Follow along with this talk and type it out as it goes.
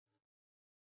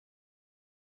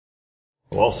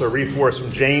We'll also read for us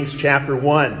from James chapter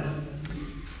 1,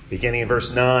 beginning in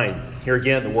verse 9. Here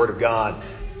again, the Word of God.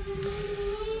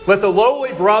 Let the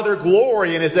lowly brother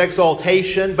glory in his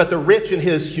exaltation, but the rich in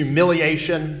his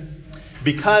humiliation,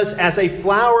 because as a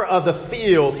flower of the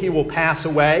field he will pass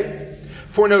away.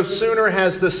 For no sooner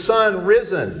has the sun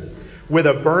risen with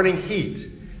a burning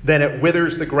heat than it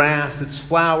withers the grass, its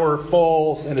flower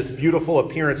falls, and its beautiful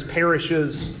appearance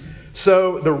perishes.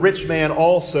 So the rich man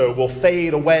also will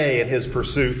fade away in his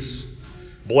pursuits.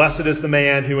 Blessed is the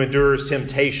man who endures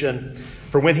temptation,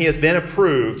 for when he has been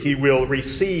approved, he will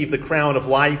receive the crown of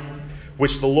life,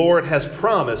 which the Lord has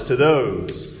promised to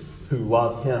those who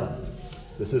love him.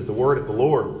 This is the word of the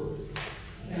Lord.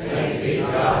 Thanks be to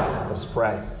God. Let us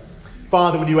pray.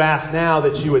 Father, would you ask now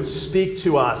that you would speak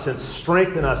to us and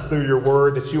strengthen us through your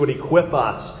word, that you would equip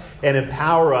us and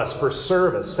empower us for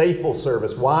service, faithful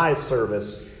service, wise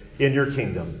service in your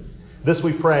kingdom. This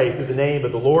we pray through the name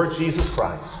of the Lord Jesus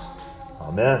Christ.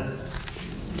 Amen.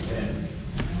 Amen.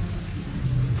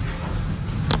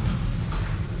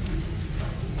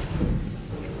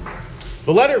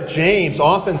 The letter of James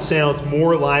often sounds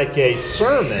more like a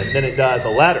sermon than it does a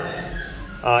letter.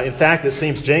 In fact, it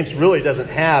seems James really doesn't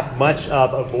have much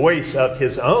of a voice of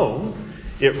his own.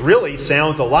 It really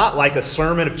sounds a lot like a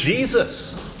sermon of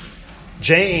Jesus.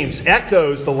 James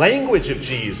echoes the language of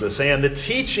Jesus and the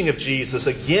teaching of Jesus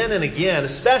again and again.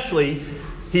 Especially,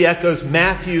 he echoes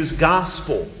Matthew's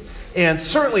gospel. And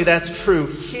certainly that's true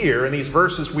here in these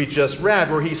verses we just read,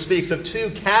 where he speaks of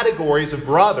two categories of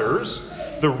brothers,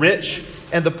 the rich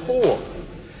and the poor.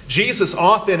 Jesus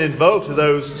often invoked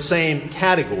those same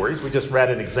categories. We just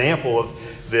read an example of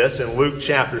this in Luke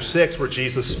chapter 6, where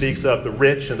Jesus speaks of the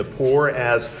rich and the poor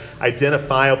as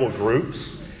identifiable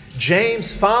groups.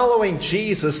 James, following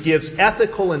Jesus, gives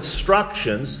ethical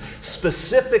instructions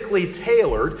specifically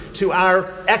tailored to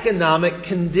our economic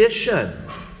condition.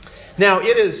 Now,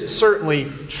 it is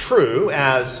certainly true,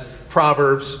 as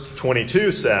Proverbs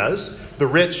 22 says, the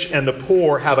rich and the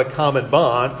poor have a common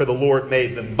bond, for the Lord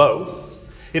made them both.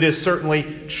 It is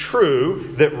certainly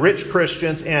true that rich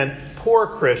Christians and poor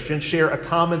Christians share a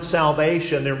common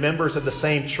salvation. They're members of the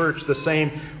same church, the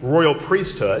same royal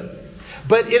priesthood.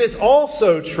 But it is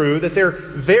also true that their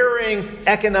varying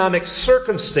economic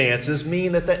circumstances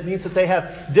means that they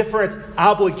have different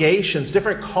obligations,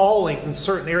 different callings in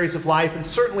certain areas of life, and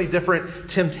certainly different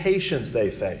temptations they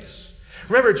face.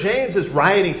 Remember, James is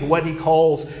writing to what he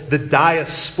calls the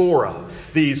diaspora,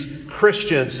 these Jewish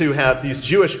Christians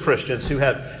who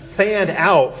have fanned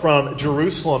out from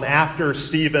Jerusalem after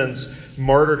Stephen's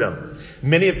martyrdom.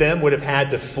 Many of them would have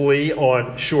had to flee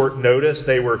on short notice.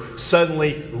 They were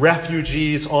suddenly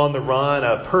refugees on the run,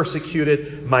 a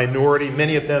persecuted minority.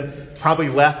 Many of them probably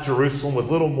left Jerusalem with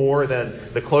little more than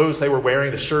the clothes they were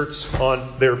wearing, the shirts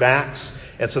on their backs.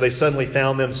 And so they suddenly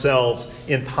found themselves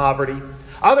in poverty.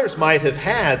 Others might have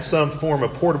had some form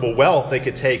of portable wealth they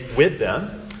could take with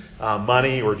them,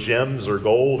 money or gems or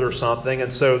gold or something.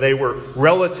 And so they were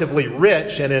relatively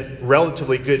rich and in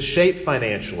relatively good shape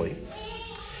financially.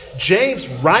 James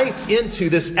writes into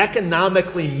this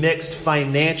economically mixed,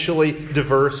 financially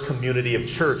diverse community of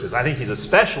churches. I think he's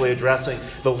especially addressing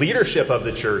the leadership of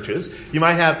the churches. You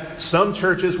might have some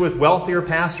churches with wealthier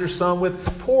pastors, some with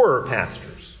poorer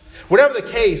pastors. Whatever the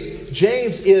case,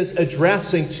 James is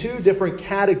addressing two different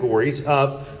categories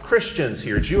of Christians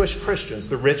here, Jewish Christians,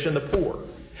 the rich and the poor.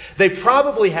 They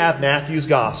probably have Matthew's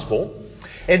gospel.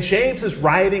 And James is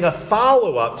writing a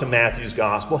follow-up to Matthew's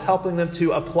gospel, helping them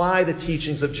to apply the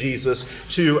teachings of Jesus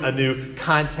to a new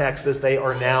context as they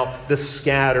are now the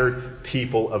scattered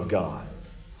people of God.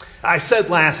 I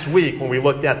said last week when we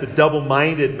looked at the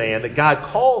double-minded man that God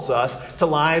calls us to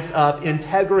lives of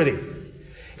integrity.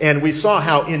 And we saw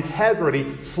how integrity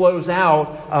flows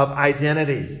out of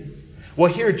identity.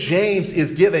 Well, here James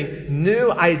is giving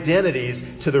new identities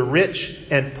to the rich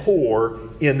and poor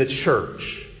in the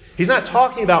church. He's not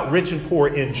talking about rich and poor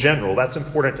in general. That's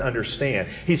important to understand.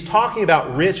 He's talking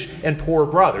about rich and poor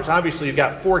brothers. Obviously, you've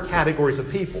got four categories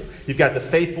of people. You've got the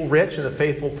faithful rich and the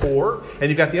faithful poor, and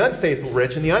you've got the unfaithful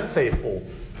rich and the unfaithful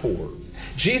poor.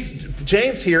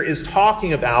 James here is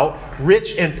talking about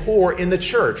rich and poor in the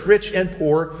church, rich and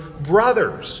poor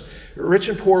brothers, rich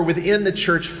and poor within the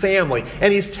church family.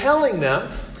 And he's telling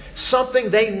them something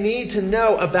they need to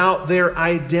know about their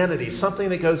identity, something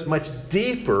that goes much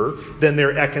deeper than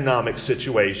their economic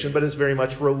situation, but is very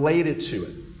much related to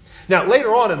it. Now,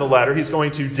 later on in the letter, he's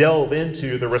going to delve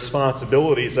into the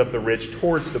responsibilities of the rich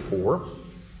towards the poor.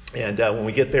 And when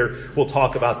we get there, we'll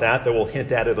talk about that, though we'll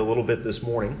hint at it a little bit this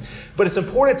morning. But it's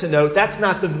important to note that's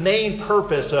not the main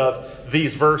purpose of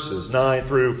these verses, 9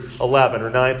 through 11 or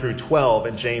 9 through 12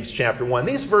 in James chapter 1.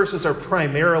 These verses are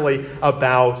primarily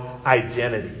about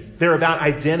identity. They're about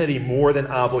identity more than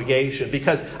obligation,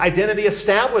 because identity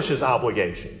establishes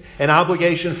obligation, and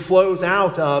obligation flows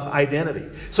out of identity.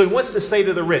 So he wants to say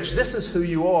to the rich, this is who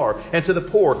you are, and to the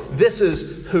poor, this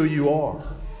is who you are.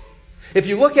 If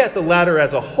you look at the letter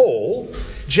as a whole,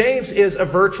 James is a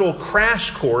virtual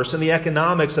crash course in the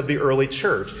economics of the early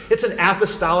church. It's an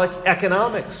apostolic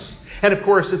economics. And of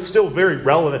course, it's still very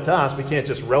relevant to us. We can't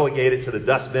just relegate it to the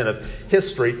dustbin of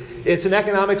history. It's an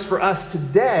economics for us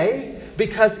today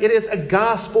because it is a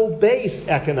gospel-based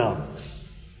economics.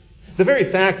 The very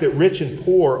fact that rich and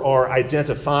poor are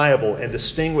identifiable and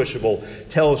distinguishable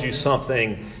tells you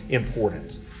something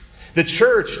important. The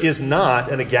church is not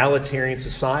an egalitarian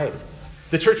society.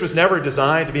 The church was never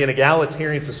designed to be an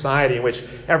egalitarian society in which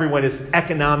everyone is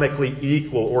economically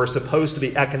equal or supposed to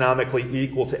be economically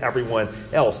equal to everyone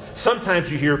else. Sometimes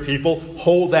you hear people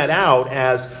hold that out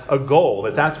as a goal,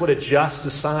 that that's what a just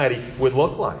society would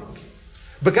look like.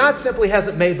 But God simply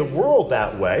hasn't made the world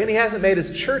that way, and He hasn't made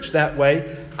His church that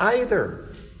way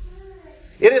either.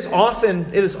 It is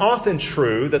often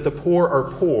true that the poor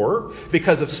are poor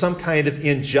because of some kind of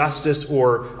injustice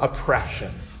or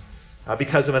oppression.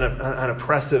 Because of an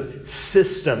oppressive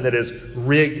system that is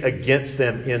rigged against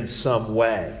them in some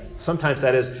way. Sometimes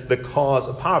that is the cause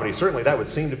of poverty. Certainly that would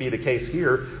seem to be the case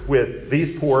here with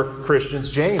these poor Christians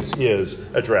James is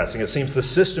addressing. It seems the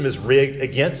system is rigged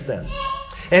against them.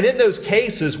 And in those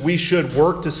cases, we should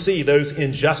work to see those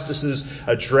injustices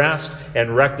addressed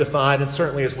and rectified. And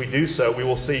certainly as we do so, we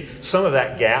will see some of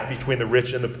that gap between the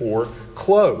rich and the poor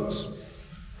close.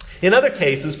 In other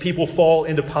cases, people fall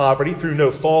into poverty through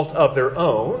no fault of their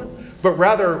own, but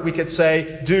rather, we could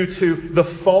say, due to the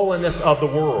fallenness of the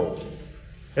world.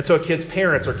 And so a kid's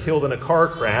parents are killed in a car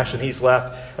crash and he's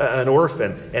left an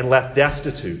orphan and left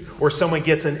destitute. Or someone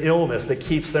gets an illness that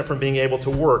keeps them from being able to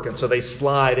work, and so they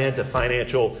slide into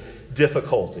financial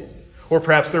difficulty. Or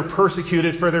perhaps they're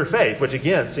persecuted for their faith, which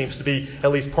again seems to be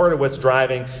at least part of what's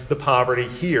driving the poverty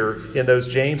here in those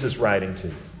James is writing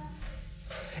to.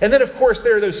 And then, of course,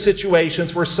 there are those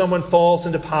situations where someone falls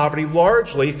into poverty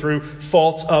largely through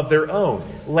faults of their own.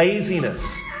 Laziness,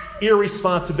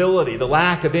 irresponsibility, the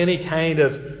lack of any kind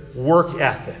of work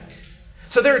ethic.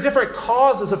 So there are different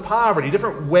causes of poverty,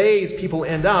 different ways people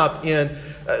end up in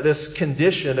this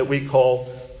condition that we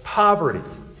call poverty.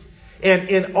 And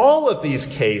in all of these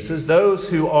cases, those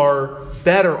who are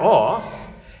better off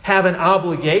have an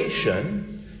obligation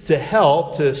to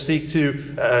help, to seek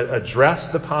to address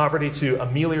the poverty, to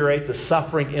ameliorate the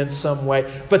suffering in some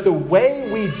way. But the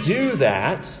way we do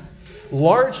that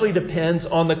largely depends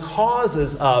on the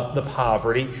causes of the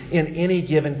poverty in any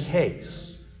given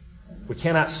case. We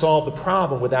cannot solve the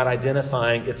problem without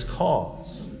identifying its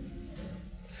cause.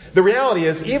 The reality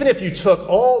is, even if you took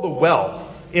all the wealth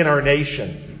in our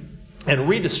nation and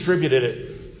redistributed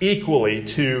it equally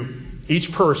to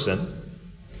each person,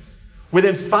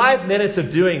 within 5 minutes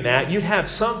of doing that, you'd have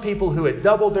some people who had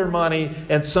doubled their money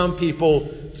and some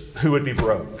people who would be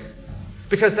broke.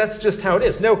 Because that's just how it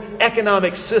is. No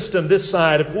economic system this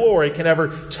side of glory can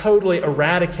ever totally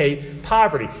eradicate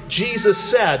poverty. Jesus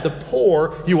said, the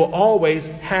poor you will always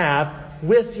have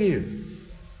with you.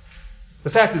 The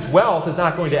fact is, wealth is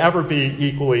not going to ever be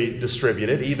equally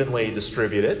distributed, evenly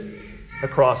distributed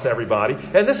across everybody.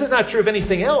 And this is not true of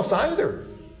anything else either.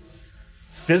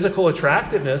 Physical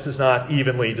attractiveness is not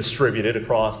evenly distributed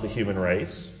across the human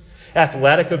race.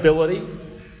 Athletic ability,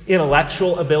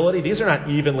 intellectual ability, these are not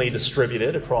evenly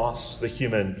distributed across the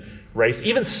human race.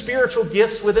 Even spiritual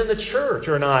gifts within the church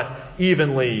are not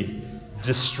evenly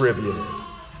distributed.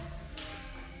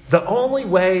 The only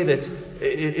way that,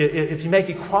 if you make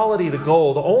equality the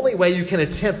goal, the only way you can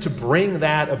attempt to bring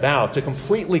that about, to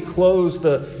completely close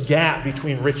the gap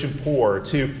between rich and poor,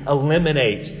 to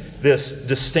eliminate this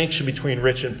distinction between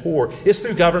rich and poor, is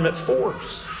through government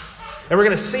force. And we're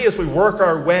going to see as we work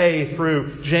our way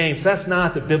through James, that's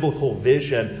not the biblical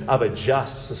vision of a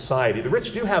just society. The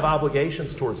rich do have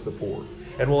obligations towards the poor,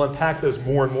 and we'll unpack those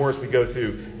more and more as we go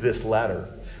through this letter.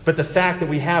 But the fact that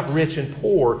we have rich and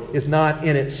poor is not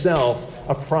in itself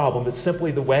a problem. It's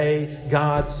simply the way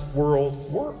God's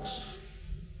world works.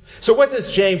 So what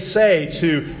does James say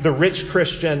to the rich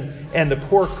Christian and the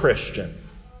poor Christian?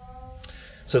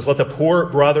 It says, let the poor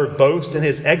brother boast in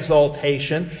his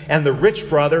exaltation and the rich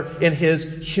brother in his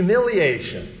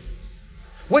humiliation.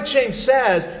 What James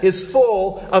says is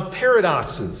full of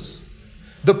paradoxes.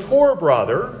 The poor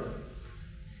brother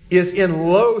is in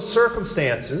low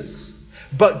circumstances,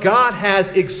 But God has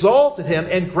exalted him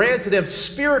and granted him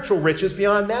spiritual riches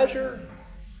beyond measure.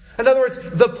 In other words,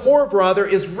 the poor brother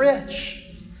is rich.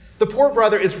 The poor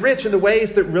brother is rich in the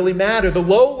ways that really matter. The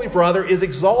lowly brother is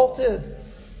exalted.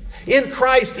 In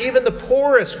Christ, even the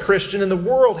poorest Christian in the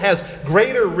world has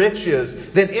greater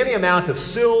riches than any amount of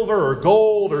silver or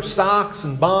gold or stocks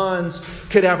and bonds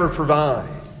could ever provide.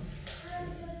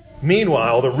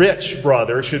 Meanwhile, the rich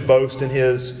brother should boast in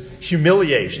his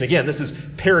humiliation. Again, this is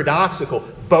paradoxical.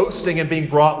 Boasting and being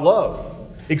brought low.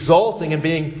 Exalting and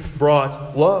being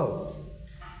brought low.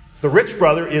 The rich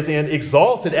brother is in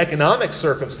exalted economic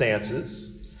circumstances,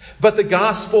 but the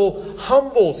gospel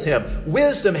humbles him.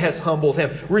 Wisdom has humbled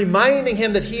him, reminding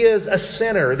him that he is a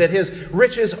sinner, that his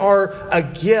riches are a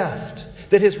gift,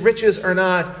 that his riches are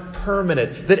not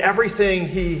permanent, that everything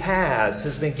he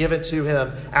has been given to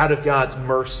him out of God's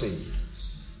mercy.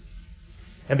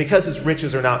 And because his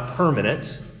riches are not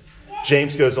permanent,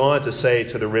 James goes on to say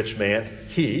to the rich man,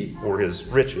 he, or his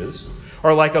riches,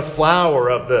 are like a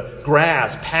flower of the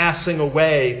grass passing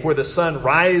away, for the sun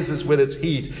rises with its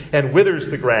heat and withers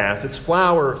the grass. Its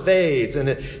flower fades and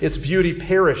its beauty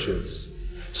perishes.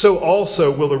 So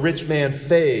also will the rich man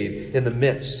fade in the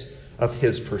midst of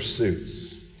his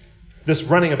pursuits. This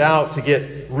running about to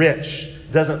get rich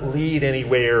doesn't lead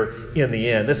anywhere in the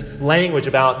end. This language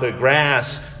about the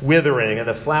grass withering and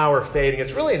the flower fading,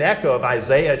 it's really an echo of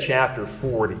Isaiah chapter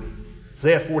 40.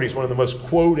 Isaiah 40 is one of the most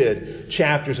quoted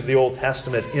chapters of the Old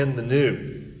Testament in the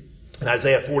New. In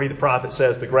Isaiah 40, the prophet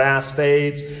says, the grass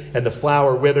fades and the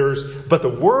flower withers, but the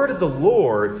word of the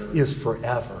Lord is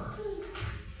forever.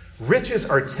 Riches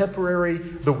are temporary,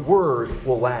 the word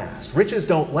will last. Riches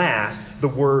don't last, the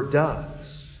word does.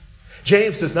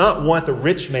 James does not want the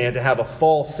rich man to have a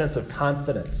false sense of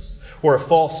confidence or a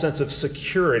false sense of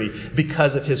security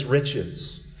because of his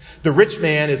riches. The rich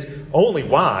man is only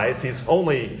wise, he's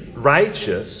only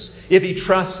righteous, if he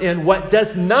trusts in what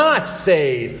does not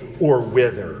fade or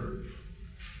wither.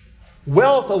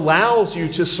 Wealth allows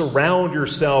you to surround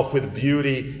yourself with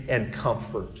beauty and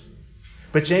comfort.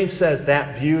 But James says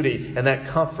that beauty and that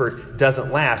comfort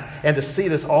doesn't last. And to see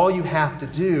this, all you have to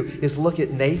do is look at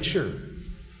nature.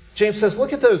 James says,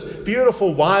 look at those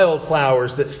beautiful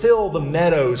wildflowers that fill the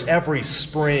meadows every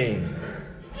spring.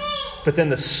 But then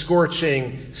the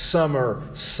scorching summer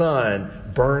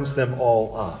sun burns them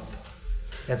all up.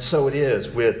 And so it is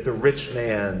with the rich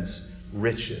man's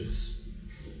riches.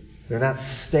 They're not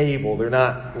stable. They're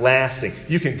not lasting.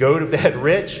 You can go to bed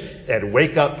rich and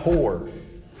wake up poor.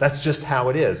 That's just how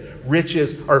it is.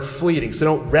 Riches are fleeting, so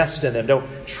don't rest in them.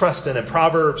 Don't trust in them.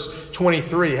 Proverbs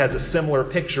 23 has a similar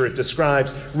picture. It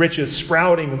describes riches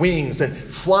sprouting wings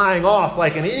and flying off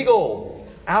like an eagle.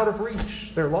 Out of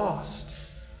reach. They're lost.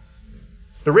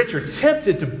 The rich are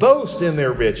tempted to boast in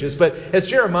their riches, but as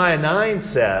Jeremiah 9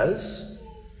 says,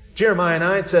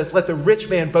 let the rich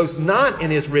man boast not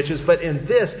in his riches, but in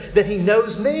this, that he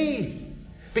knows me.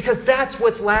 Because that's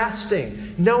what's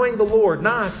lasting. Knowing the Lord,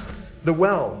 not the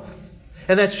wealth.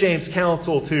 And that's James'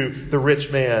 counsel to the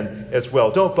rich man as well.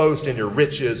 Don't boast in your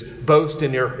riches, boast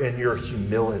in your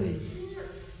humility.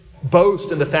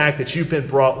 Boast in the fact that you've been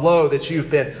brought low, that you've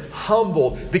been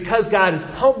humbled. Because God has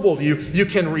humbled you, you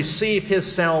can receive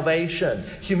His salvation.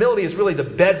 Humility is really the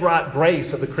bedrock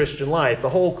grace of the Christian life. The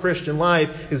whole Christian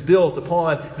life is built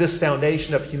upon this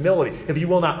foundation of humility. If you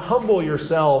will not humble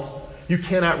yourself, you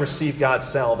cannot receive God's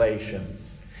salvation.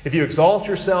 If you exalt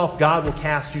yourself, God will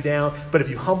cast you down. But if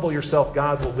you humble yourself,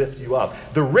 God will lift you up.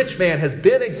 The rich man has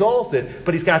been exalted,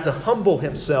 but he's got to humble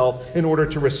himself in order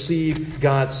to receive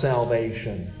God's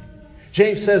salvation.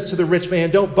 James says to the rich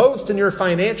man, don't boast in your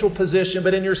financial position,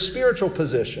 but in your spiritual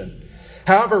position.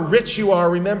 However rich you are,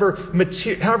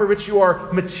 however rich you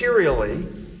are materially,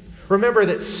 remember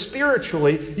that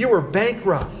spiritually you are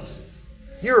bankrupt.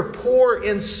 You're poor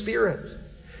in spirit.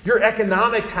 Your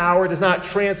economic power does not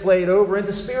translate over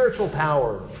into spiritual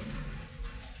power.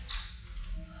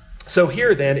 So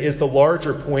here then is the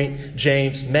larger point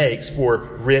James makes for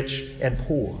rich and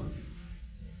poor.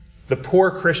 The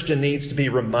poor Christian needs to be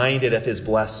reminded of his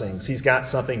blessings. He's got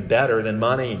something better than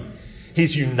money.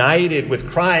 He's united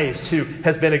with Christ, who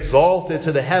has been exalted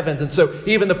to the heavens. And so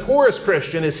even the poorest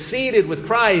Christian is seated with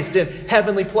Christ in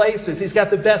heavenly places. He's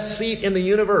got the best seat in the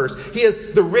universe. He has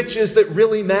the riches that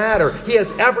really matter. He has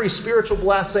every spiritual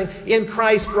blessing in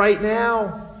Christ right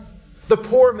now. The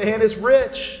poor man is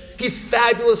rich. He's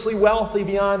fabulously wealthy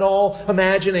beyond all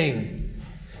imagining.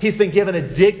 He's been given a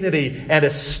dignity and a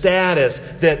status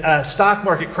that a stock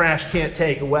market crash can't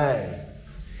take away.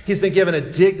 He's been given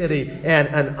a dignity and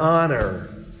an honor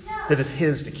that is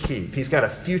his to keep. He's got a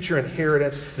future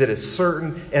inheritance that is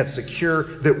certain and secure,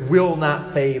 that will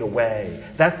not fade away.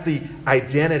 That's the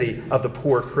identity of the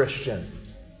poor Christian.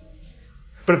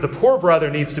 But if the poor brother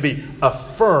needs to be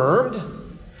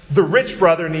affirmed, the rich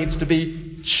brother needs to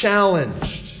be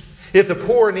challenged. If the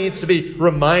poor needs to be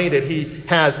reminded he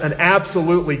has an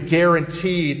absolutely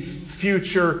guaranteed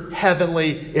future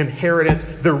heavenly inheritance,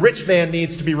 the rich man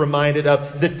needs to be reminded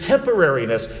of the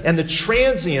temporariness and the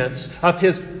transience of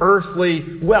his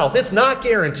earthly wealth. It's not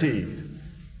guaranteed.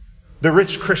 The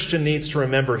rich Christian needs to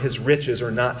remember his riches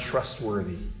are not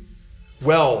trustworthy.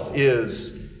 Wealth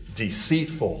is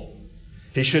deceitful.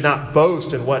 He should not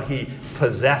boast in what he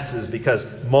possesses, because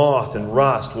moth and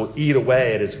rust will eat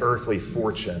away at his earthly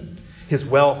fortune. His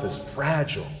wealth is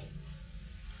fragile.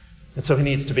 And so he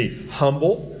needs to be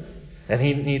humble. And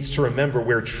he needs to remember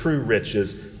where true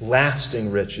riches,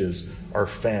 lasting riches, are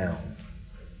found.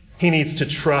 He needs to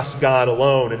trust God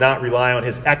alone and not rely on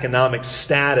his economic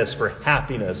status for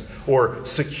happiness or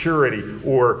security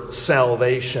or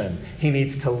salvation. He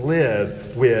needs to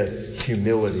live with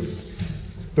humility.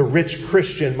 The rich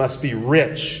Christian must be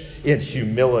rich in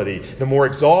humility. The more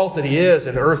exalted he is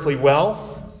in earthly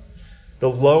wealth, the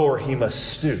lower he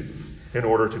must stoop in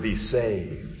order to be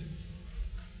saved.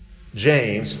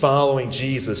 James, following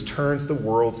Jesus, turns the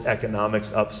world's economics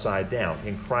upside down.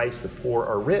 In Christ, the poor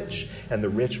are rich and the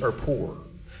rich are poor.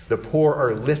 The poor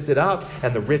are lifted up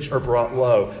and the rich are brought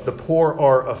low. The poor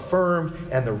are affirmed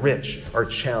and the rich are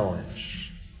challenged.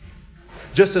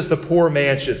 Just as the poor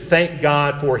man should thank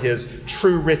God for his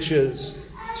true riches,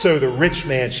 so the rich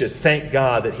man should thank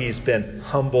God that he's been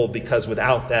humbled, because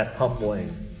without that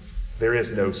humbling, there is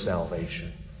no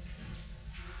salvation.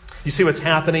 You see what's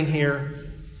happening here?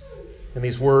 In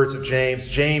these words of James,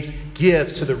 James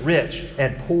gives to the rich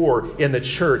and poor in the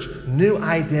church new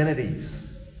identities,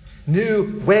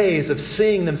 new ways of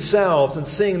seeing themselves and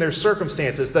seeing their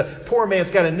circumstances. The poor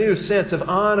man's got a new sense of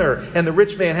honor, and the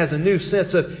rich man has a new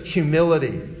sense of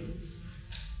humility.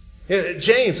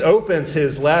 James opens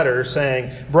his letter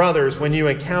saying, "Brothers, when you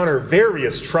encounter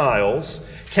various trials,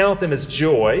 count them as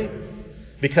joy,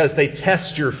 because they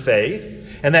test your faith.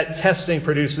 And that testing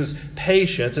produces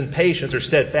patience, and patience, or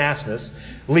steadfastness,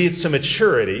 leads to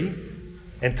maturity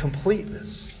and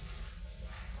completeness."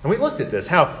 And we looked at this,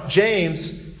 how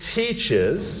James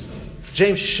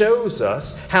shows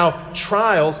us how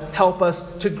trials help us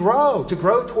to grow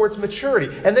towards maturity.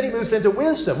 And then he moves into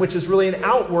wisdom, which is really an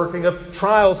outworking of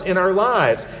trials in our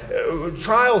lives.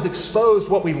 Trials expose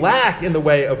what we lack in the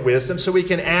way of wisdom, so we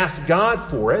can ask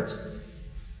God for it.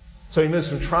 So he moves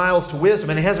from trials to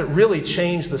wisdom, and he hasn't really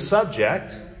changed the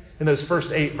subject in those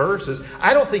first 8 verses.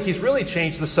 I don't think he's really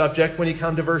changed the subject when you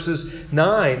come to verses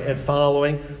 9 and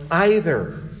following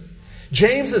either.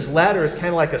 James's letter is kind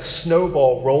of like a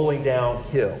snowball rolling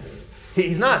downhill.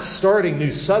 He's not starting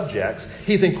new subjects.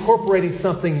 He's incorporating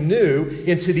something new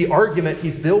into the argument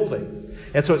he's building.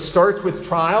 And so it starts with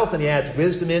trials, and he adds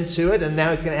wisdom into it, and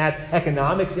now he's going to add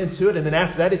economics into it, and then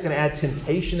after that he's going to add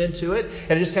temptation into it,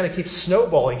 and it just kind of keeps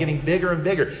snowballing, getting bigger and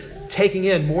bigger, taking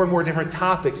in more and more different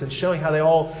topics and showing how they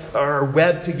all are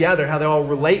webbed together, how they all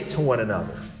relate to one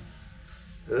another.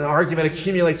 The argument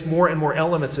accumulates more and more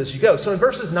elements as you go. So in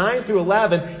verses 9 through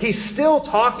 11, he's still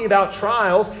talking about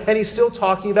trials, and he's still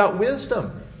talking about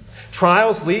wisdom.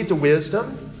 Trials lead to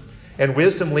wisdom. And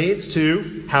wisdom leads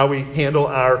to how we handle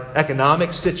our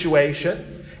economic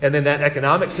situation. And then that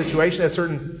economic situation has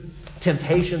certain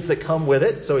temptations that come with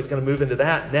it. So he's going to move into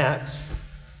that next.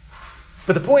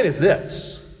 But the point is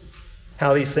this,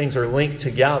 how these things are linked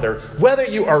together. Whether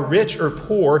you are rich or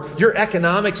poor, your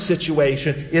economic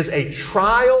situation is a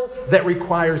trial that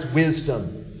requires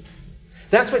wisdom.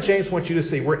 That's what James wants you to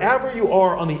see. Wherever you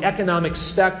are on the economic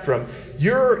spectrum,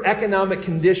 your economic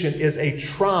condition is a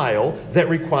trial that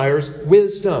requires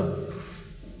wisdom.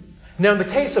 Now, in the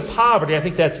case of poverty, I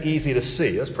think that's easy to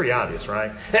see. That's pretty obvious,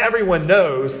 right? Everyone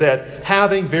knows that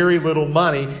having very little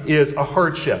money is a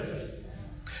hardship.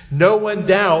 No one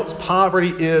doubts poverty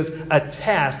is a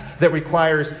test that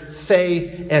requires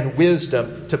faith and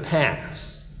wisdom to pass.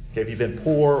 Okay, if you've been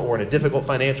poor or in a difficult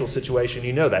financial situation,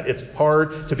 you know that. It's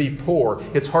hard to be poor.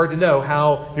 It's hard to know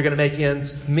how you're going to make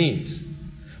ends meet.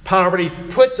 Poverty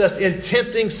puts us in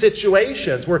tempting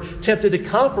situations. We're tempted to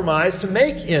compromise to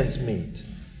make ends meet.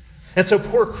 And so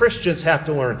poor Christians have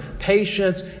to learn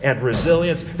patience and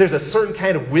resilience. There's a certain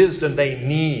kind of wisdom they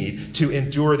need to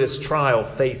endure this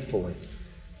trial faithfully.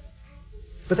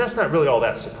 But that's not really all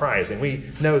that surprising. We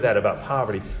know that about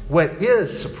poverty. What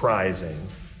is surprising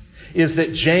is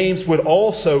that James would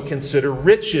also consider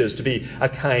riches to be a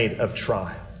kind of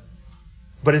trial.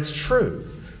 But it's true.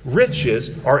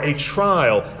 Riches are a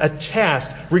trial, a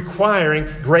test requiring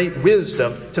great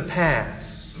wisdom to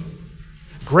pass.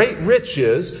 Great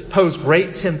riches pose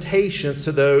great temptations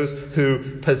to those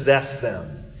who possess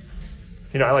them.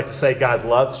 I like to say God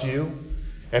loves you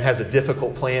and has a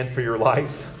difficult plan for your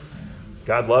life.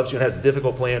 God loves you and has a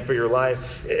difficult plan for your life.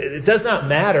 It does not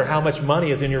matter how much money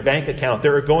is in your bank account.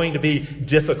 There are going to be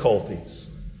difficulties.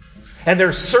 And there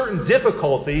are certain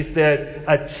difficulties that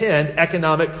attend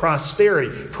economic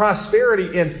prosperity.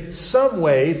 Prosperity in some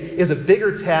ways is a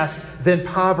bigger test than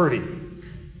poverty.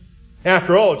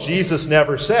 After all, Jesus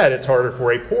never said it's harder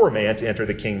for a poor man to enter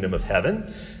the kingdom of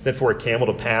heaven than for a camel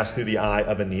to pass through the eye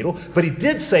of a needle. But he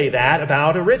did say that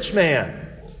about a rich man.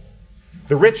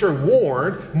 The rich are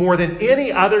warned more than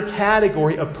any other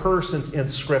category of persons in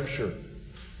Scripture.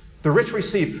 The rich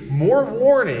receive more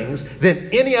warnings than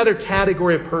any other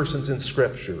category of persons in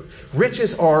Scripture.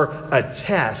 Riches are a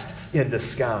test in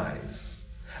disguise,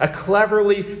 a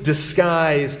cleverly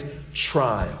disguised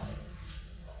trial.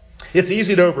 It's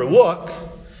easy to overlook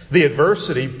the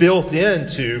adversity built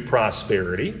into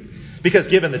prosperity, because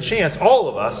given the chance, all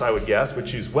of us, I would guess, would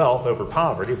choose wealth over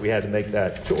poverty if we had to make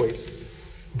that choice.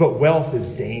 But wealth is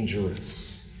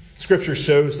dangerous. Scripture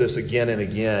shows this again and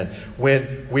again.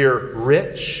 When we're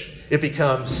rich, it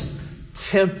becomes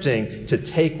tempting to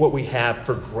take what we have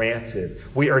for granted.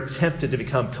 We are tempted to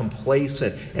become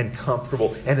complacent and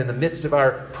comfortable. And in the midst of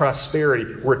our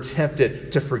prosperity, we're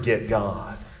tempted to forget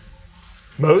God.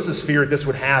 Moses feared this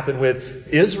would happen with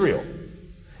Israel.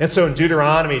 And so in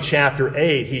Deuteronomy chapter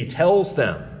 8, he tells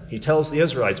the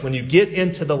Israelites, when you get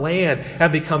into the land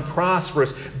and become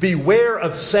prosperous, beware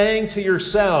of saying to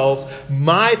yourselves,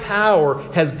 my power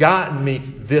has gotten me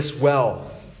this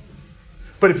wealth.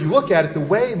 But if you look at it, the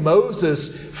way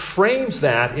Moses frames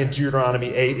that in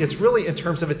Deuteronomy 8, it's really in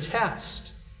terms of a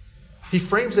test. He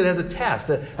frames it as a test,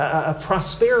 a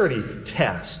prosperity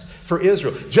test for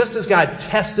Israel. Just as God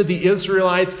tested the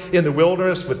Israelites in the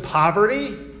wilderness with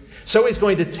poverty, so he's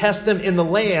going to test them in the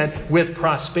land with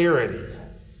prosperity.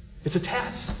 It's a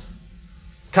test.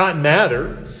 Cotton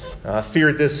Mather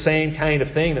feared this same kind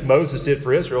of thing that Moses did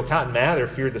for Israel. Cotton Mather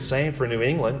feared the same for New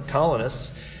England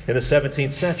colonists in the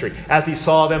 17th century. As he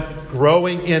saw them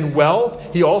growing in wealth,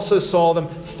 he also saw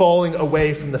them falling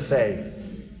away from the faith.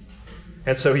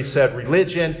 And so he said,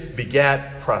 religion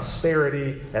begat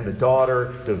prosperity, and the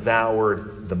daughter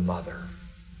devoured the mother.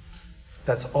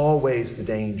 That's always the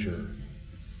danger.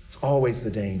 It's always the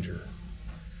danger.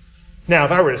 Now,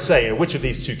 if I were to say, which of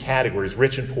these two categories,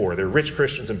 rich and poor, there are rich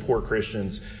Christians and poor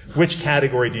Christians, which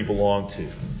category do you belong to?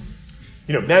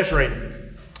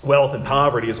 Measuring wealth and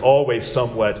poverty is always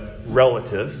somewhat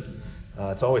relative.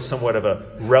 It's always somewhat of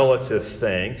a relative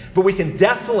thing. But we can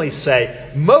definitely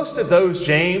say most of those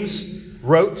James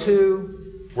wrote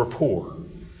to were poor.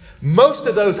 Most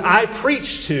of those I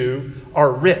preach to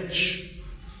are rich.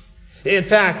 In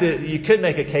fact, you could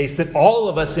make a case that all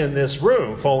of us in this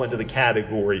room fall into the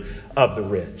category of the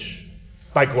rich.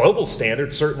 By global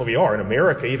standards, certainly we are. In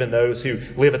America, even those who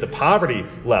live at the poverty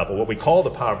level, what we call the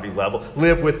poverty level,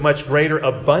 live with much greater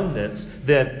abundance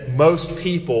than most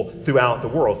people throughout the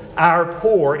world. Our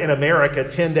poor in America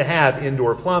tend to have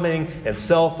indoor plumbing and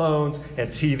cell phones and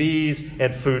TVs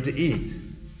and food to eat.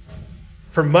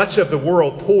 For much of the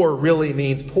world, poor really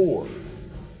means poor.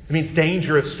 It means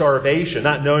danger of starvation,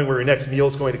 not knowing where your next meal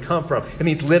is going to come from. It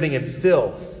means living in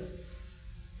filth.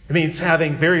 It means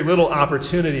having very little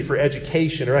opportunity for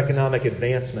education or economic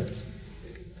advancement.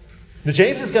 Now,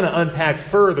 James is going to unpack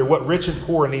further what rich and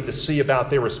poor need to see about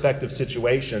their respective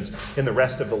situations in the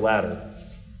rest of the letter.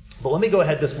 But let me go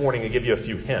ahead this morning and give you a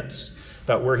few hints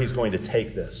about where he's going to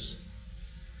take this.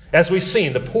 As we've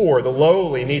seen, the poor, the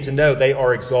lowly, need to know they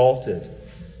are exalted.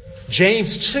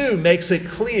 James, too, makes it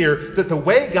clear that the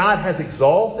way God has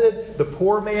exalted the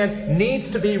poor man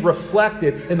needs to be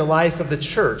reflected in the life of the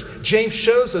church. James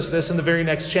shows us this in the very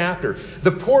next chapter.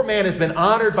 The poor man has been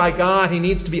honored by God. He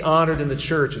needs to be honored in the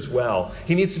church as well.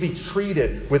 He needs to be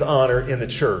treated with honor in the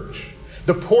church.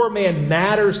 The poor man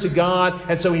matters to God,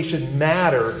 and so he should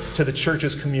matter to the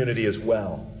church's community as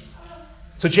well.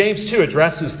 So James 2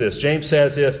 addresses this. James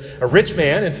says if a rich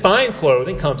man in fine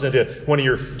clothing comes into one of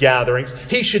your gatherings,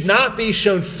 he should not be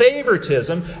shown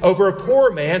favoritism over a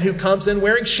poor man who comes in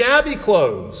wearing shabby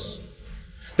clothes.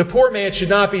 The poor man should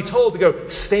not be told to go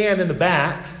stand in the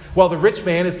back while the rich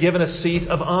man is given a seat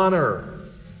of honor.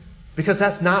 Because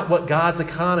that's not what God's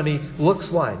economy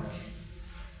looks like.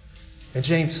 And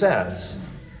James says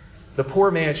the poor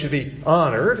man should be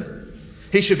honored.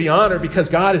 He should be honored because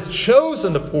God has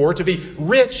chosen the poor to be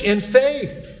rich in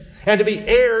faith and to be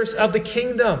heirs of the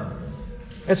kingdom.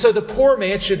 And so the poor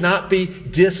man should not be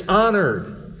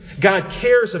dishonored. God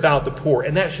cares about the poor,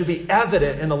 and that should be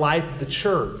evident in the life of the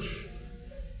church.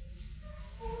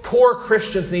 Poor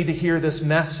Christians need to hear this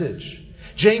message.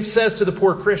 James says to the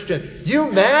poor Christian,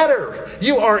 you matter.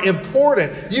 You are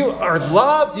important. You are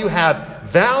loved. You have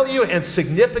value and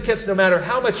significance no matter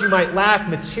how much you might lack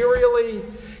materially.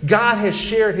 God has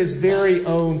shared His very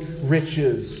own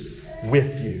riches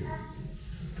with you.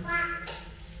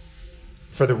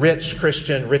 For the rich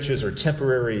Christian, riches are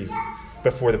temporary.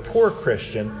 But for the poor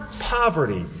Christian,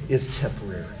 poverty is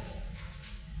temporary.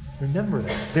 Remember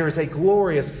that. There is a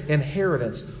glorious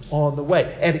inheritance on the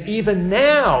way. And even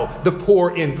now, the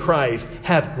poor in Christ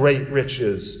have great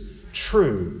riches,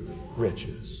 true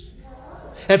riches.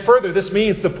 And further, this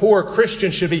means the poor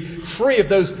Christian should be free of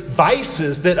those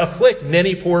vices that afflict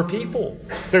many poor people.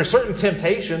 There are certain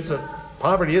temptations.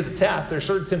 Poverty is a test. There are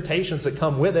certain temptations that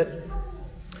come with it.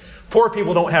 Poor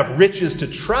people don't have riches to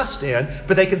trust in,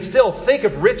 but they can still think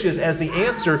of riches as the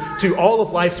answer to all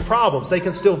of life's problems. They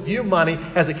can still view money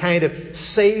as a kind of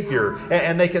savior,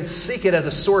 and they can seek it as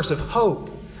a source of hope.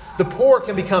 The poor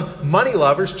can become money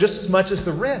lovers just as much as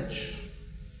the rich.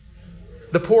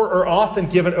 The poor are often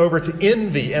given over to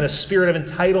envy and a spirit of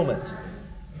entitlement.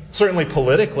 Certainly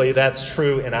politically, that's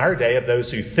true in our day of those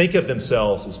who think of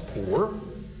themselves as poor.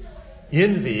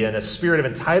 Envy and a spirit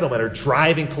of entitlement are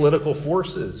driving political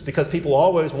forces because people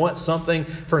always want something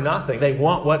for nothing. They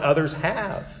want what others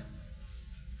have.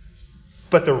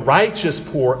 But the righteous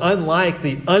poor, unlike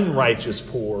the unrighteous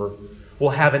poor, will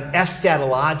have an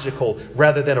eschatological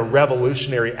rather than a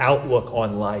revolutionary outlook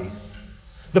on life.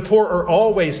 The poor are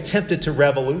always tempted to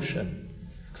revolution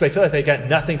because they feel like they've got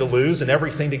nothing to lose and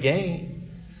everything to gain.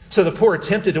 So the poor are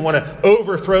tempted to want to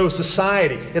overthrow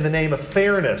society in the name of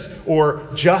fairness or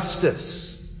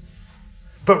justice.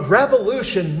 But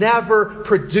revolution never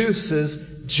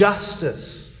produces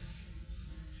justice.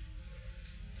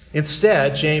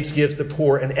 Instead, James gives the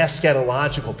poor an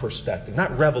eschatological perspective.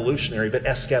 Not revolutionary, but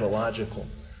eschatological.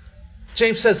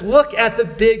 James says, look at the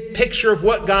big picture of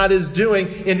what God is doing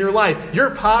in your life. Your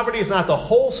poverty is not the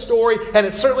whole story, and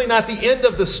it's certainly not the end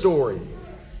of the story.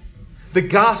 The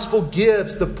gospel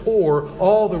gives the poor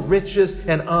all the riches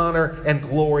and honor and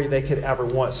glory they could ever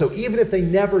want. So even if they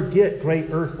never get great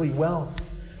earthly wealth,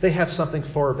 they have something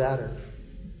far better.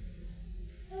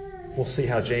 We'll see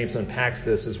how James unpacks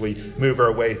this as we move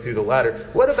our way through the letter.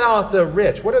 What about the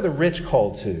rich? What are the rich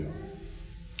called to?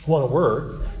 Well, in a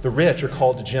word, the rich are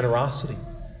called to generosity.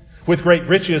 With great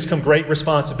riches come great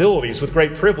responsibilities. With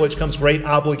great privilege comes great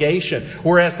obligation.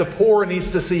 Whereas the poor needs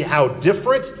to see how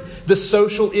different the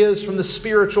social is from the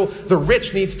spiritual, the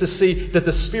rich needs to see that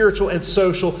the spiritual and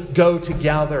social go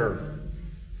together.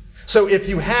 So if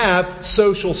you have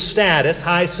social status,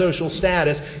 high social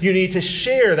status, you need to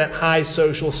share that high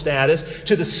social status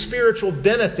to the spiritual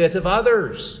benefit of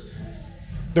others.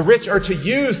 The rich are to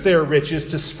use their riches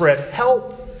to spread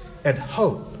help and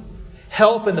hope.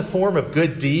 Help in the form of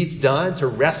good deeds done to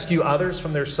rescue others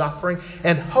from their suffering,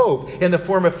 and hope in the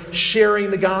form of sharing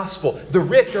the gospel. The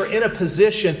rich are in a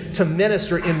position to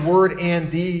minister in word and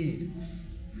deed.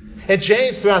 And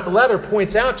James, throughout the letter,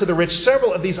 points out to the rich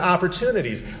several of these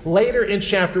opportunities. Later in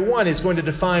chapter 1, he's going to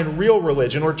define real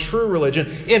religion or true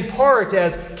religion, in part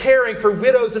as caring for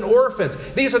widows and orphans.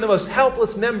 These are the most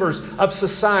helpless members of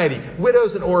society,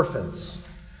 widows and orphans.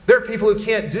 There are people who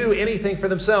can't do anything for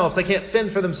themselves. They can't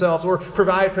fend for themselves or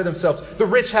provide for themselves. The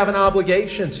rich have an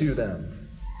obligation to them.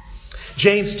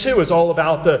 James 2 is all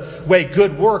about the way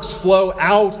good works flow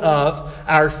out of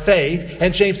our faith.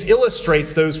 And James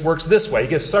illustrates those works this way. He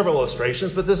gives several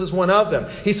illustrations, but this is one of them.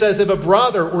 He says, if a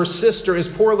brother or sister is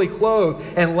poorly clothed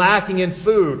and lacking in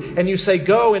food, and you say,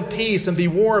 go in peace and be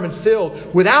warm and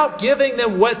filled, without giving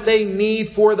them what they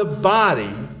need for the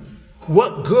body,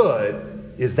 what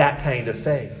good is that kind of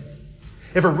faith?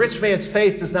 If a rich man's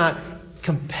faith does not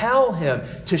compel him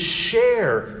to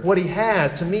share what he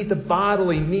has, to meet the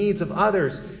bodily needs of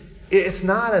others, it's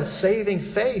not a saving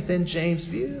faith in James'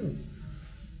 view.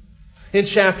 In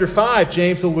chapter 5,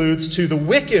 James alludes to the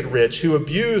wicked rich who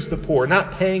abuse the poor,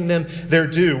 not paying them their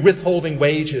due, withholding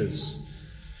wages.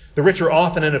 The rich are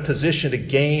often in a position to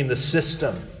game the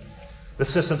system. The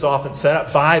system's often set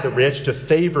up by the rich to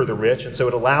favor the rich, and so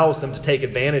it allows them to take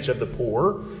advantage of the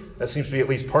poor. That seems to be at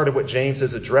least part of what James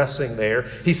is addressing there.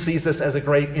 He sees this as a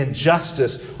great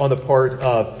injustice on the part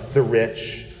of the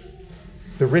rich.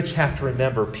 The rich have to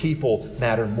remember people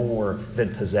matter more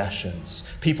than possessions.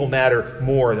 People matter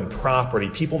more than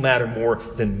property. People matter more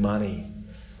than money.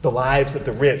 The lives of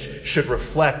the rich should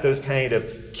reflect those kind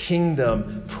of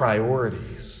kingdom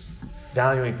priorities,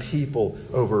 valuing people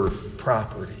over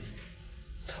property.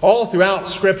 All throughout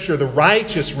Scripture, the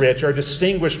righteous rich are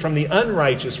distinguished from the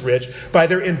unrighteous rich by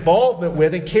their involvement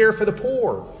with and care for the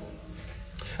poor.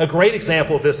 A great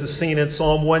example of this is seen in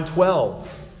Psalm 112.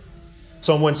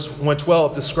 Psalm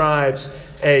 112 describes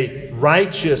a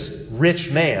righteous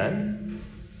rich man.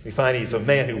 We find he's a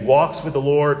man who walks with the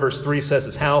Lord. Verse 3 says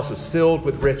his house is filled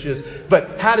with riches.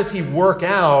 But how does he work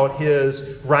out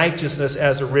his righteousness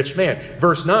as a rich man?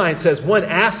 Verse 9 says one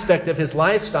aspect of his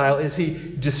lifestyle is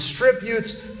he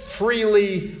distributes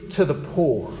freely to the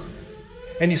poor.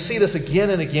 And you see this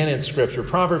again and again in Scripture.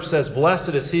 Proverbs says, blessed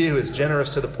is he who is generous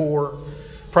to the poor.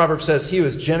 Proverbs says, he who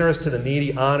is generous to the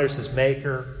needy honors his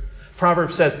maker.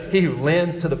 Proverbs says, he who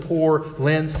lends to the poor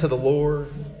lends to the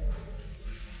Lord.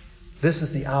 This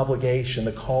is the obligation,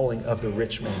 the calling of the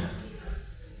rich man.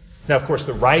 Now, of course,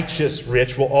 the righteous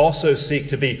rich will also seek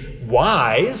to be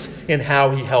wise in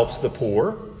how he helps the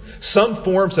poor. Some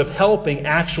forms of helping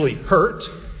actually hurt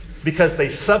because they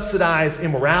subsidize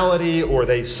immorality or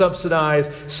they subsidize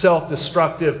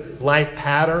self-destructive life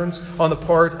patterns on the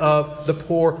part of the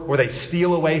poor, or they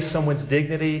steal away someone's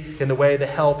dignity in the way the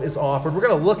help is offered. We're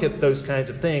going to look at those kinds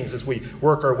of things as we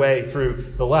work our way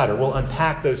through the letter. We'll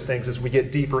unpack those things as we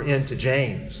get deeper into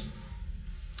James.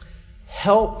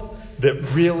 Help that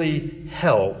really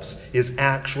helps is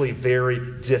actually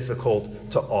very difficult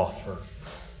to offer.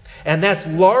 And that's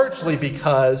largely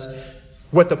because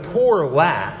what the poor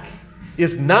lack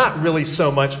is not really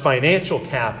so much financial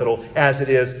capital as it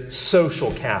is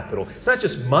social capital. It's not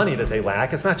just money that they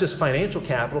lack. It's not just financial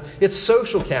capital. It's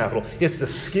social capital. It's the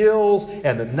skills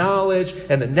and the knowledge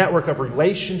and the network of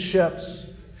relationships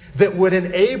that would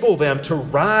enable them to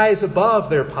rise above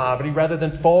their poverty rather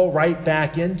than fall right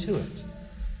back into it.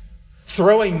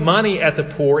 Throwing money at the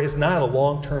poor is not a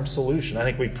long-term solution. I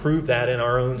think we proved that in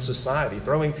our own society.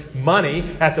 Throwing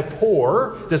money at the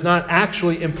poor does not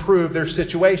actually improve their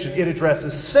situation. It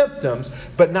addresses symptoms,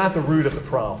 but not the root of the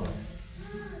problem.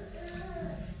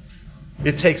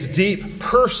 It takes deep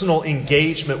personal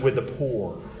engagement with the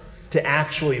poor to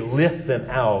actually lift them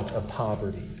out of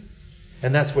poverty.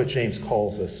 And that's what James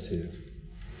calls us to.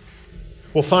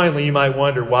 Well, finally, you might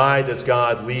wonder, why does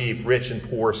God leave rich and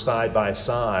poor side by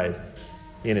side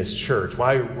in His church?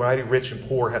 Why do rich and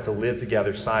poor have to live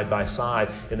together side by side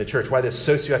in the church? Why this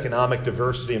socioeconomic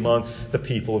diversity among the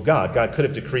people of God? God could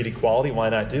have decreed equality. Why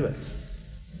not do it?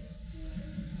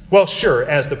 Well, sure,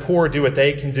 as the poor do what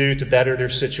they can do to better their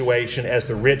situation, as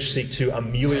the rich seek to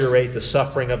ameliorate the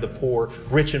suffering of the poor,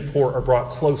 rich and poor are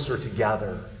brought closer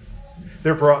together.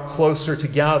 They're brought closer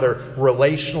together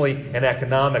relationally and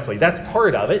economically. That's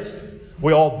part of it.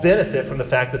 We all benefit from the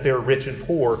fact that there are rich and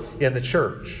poor in the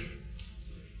church.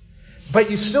 But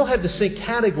you still have distinct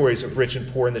categories of rich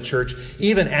and poor in the church,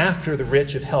 even after the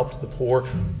rich have helped the poor.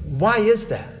 Why is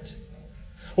that?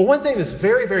 Well, one thing that's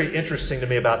very, very interesting to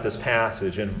me about this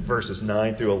passage in verses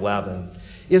 9 through 11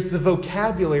 is the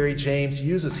vocabulary James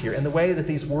uses here and the way that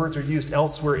these words are used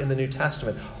elsewhere in the New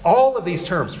Testament. All of these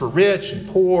terms for rich and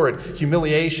poor and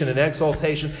humiliation and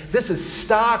exaltation, this is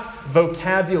stock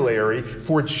vocabulary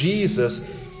for Jesus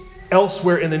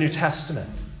elsewhere in the New Testament.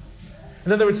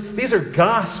 In other words, these are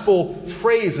gospel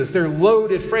phrases. They're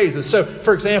loaded phrases. So,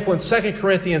 for example, in 2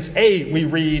 Corinthians 8, we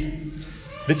read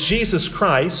that Jesus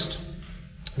Christ,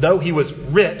 though He was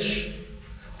rich,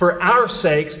 for our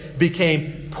sakes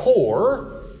became poor,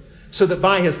 so that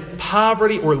by His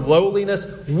poverty or lowliness,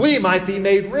 we might be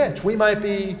made rich. We might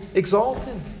be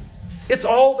exalted. It's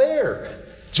all there.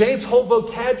 James' whole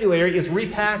vocabulary is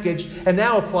repackaged and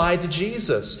now applied to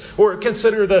Jesus. Or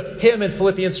consider the hymn in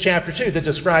Philippians chapter 2 that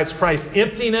describes Christ's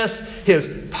emptiness,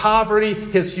 His poverty,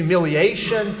 His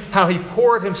humiliation, how He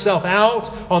poured Himself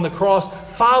out on the cross,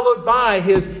 followed by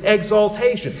His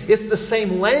exaltation. It's the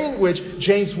same language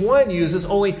James 1 uses,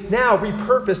 only now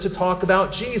repurposed to talk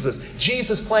about Jesus.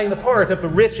 Jesus playing the part of the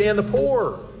rich and the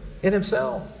poor in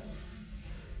Himself.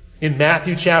 In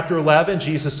Matthew chapter 11,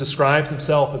 Jesus describes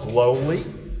Himself as lowly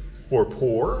or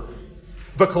poor.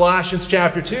 But Colossians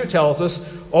chapter 2 tells us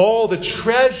all the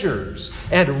treasures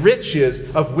and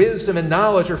riches of wisdom and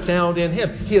knowledge are found in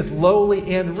Him. He is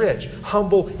lowly and rich,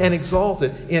 humble and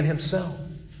exalted in Himself.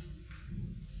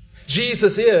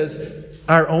 Jesus is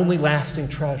our only lasting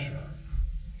treasure.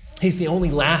 He's the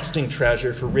only lasting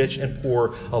treasure for rich and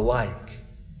poor alike.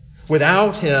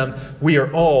 Without Him, we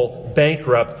are all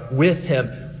bankrupt. With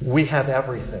Him, we have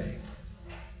everything.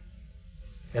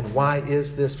 And why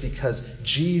is this? Because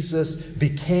Jesus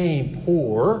became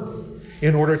poor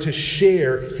in order to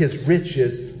share His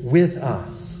riches with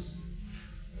us.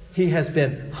 He has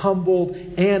been humbled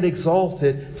and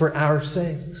exalted for our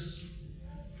sakes.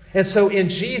 And so in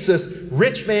Jesus,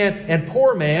 rich man and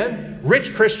poor man,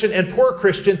 rich Christian and poor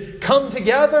Christian come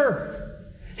together.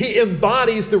 He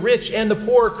embodies the rich and the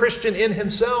poor Christian in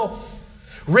himself.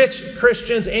 Rich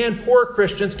Christians and poor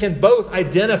Christians can both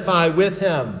identify with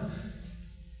him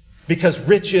because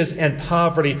riches and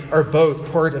poverty are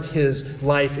both part of his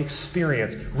life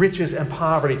experience. Riches and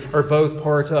poverty are both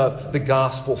part of the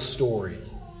gospel story.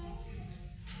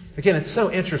 Again, it's so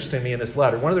interesting to me in this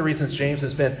letter. One of the reasons James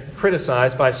has been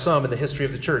criticized by some in the history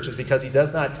of the church is because he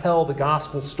does not tell the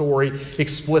gospel story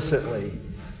explicitly.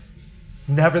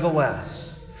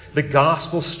 Nevertheless, the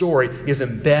gospel story is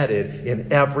embedded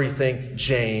in everything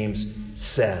James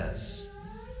says.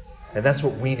 And that's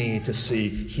what we need to see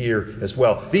here as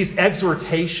well. These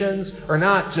exhortations are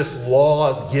not just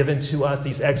laws given to us,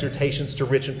 these exhortations to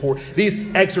rich and poor.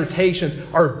 These exhortations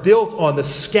are built on the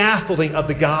scaffolding of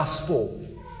the gospel.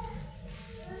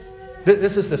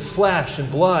 This is the flesh and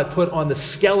blood put on the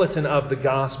skeleton of the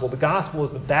gospel. The gospel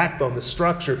is the backbone, the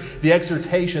structure. The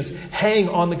exhortations hang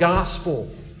on the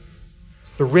gospel.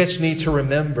 The rich need to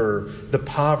remember the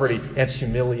poverty and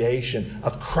humiliation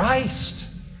of Christ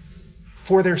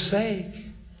for their sake.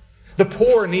 The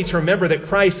poor need to remember that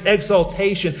Christ's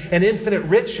exaltation and infinite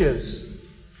riches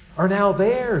are now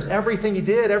theirs. Everything he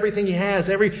did, everything he has,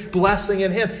 every blessing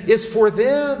in him is for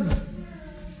them.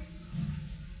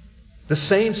 The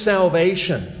same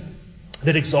salvation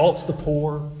that exalts the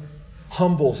poor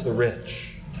humbles the rich.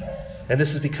 And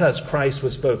this is because Christ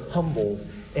was both humbled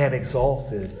and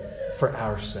exalted for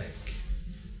our sake.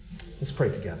 Let's pray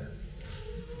together.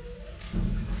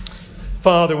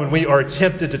 Father, when we are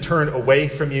tempted to turn away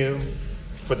from you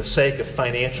for the sake of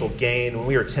financial gain, when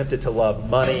we are tempted to love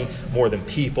money more than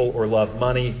people or love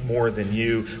money more than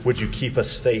you, would you keep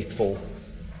us faithful?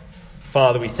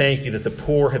 Father, we thank you that the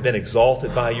poor have been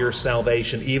exalted by your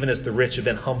salvation, even as the rich have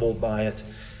been humbled by it.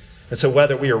 And so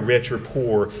whether we are rich or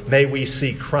poor, may we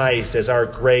see Christ as our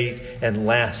great and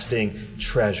lasting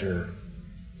treasure.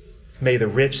 May the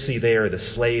rich see they are the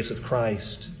slaves of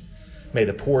Christ. May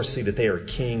the poor see that they are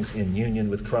kings in union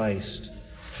with Christ.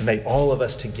 And may all of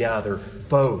us together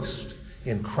boast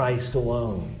in Christ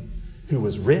alone, who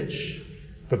was rich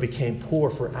but became poor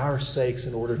for our sakes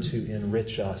in order to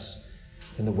enrich us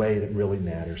in the way that really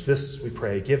matters. This we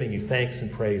pray, giving you thanks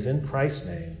and praise in Christ's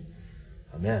name.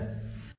 Amen.